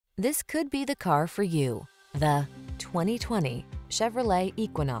This could be the car for you. The 2020 Chevrolet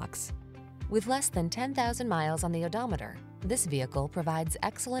Equinox. With less than 10,000 miles on the odometer, this vehicle provides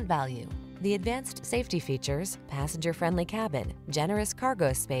excellent value. The advanced safety features, passenger-friendly cabin, generous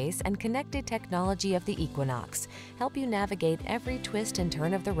cargo space, and connected technology of the Equinox help you navigate every twist and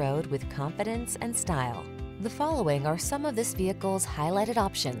turn of the road with confidence and style. The following are some of this vehicle's highlighted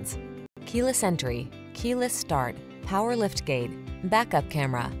options: keyless entry, keyless start, power liftgate, backup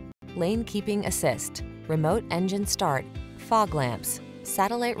camera, lane keeping assist, remote engine start, fog lamps,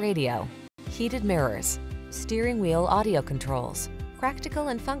 satellite radio, heated mirrors, steering wheel audio controls. Practical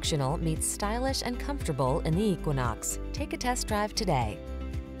and functional meets stylish and comfortable in the Equinox. Take a test drive today.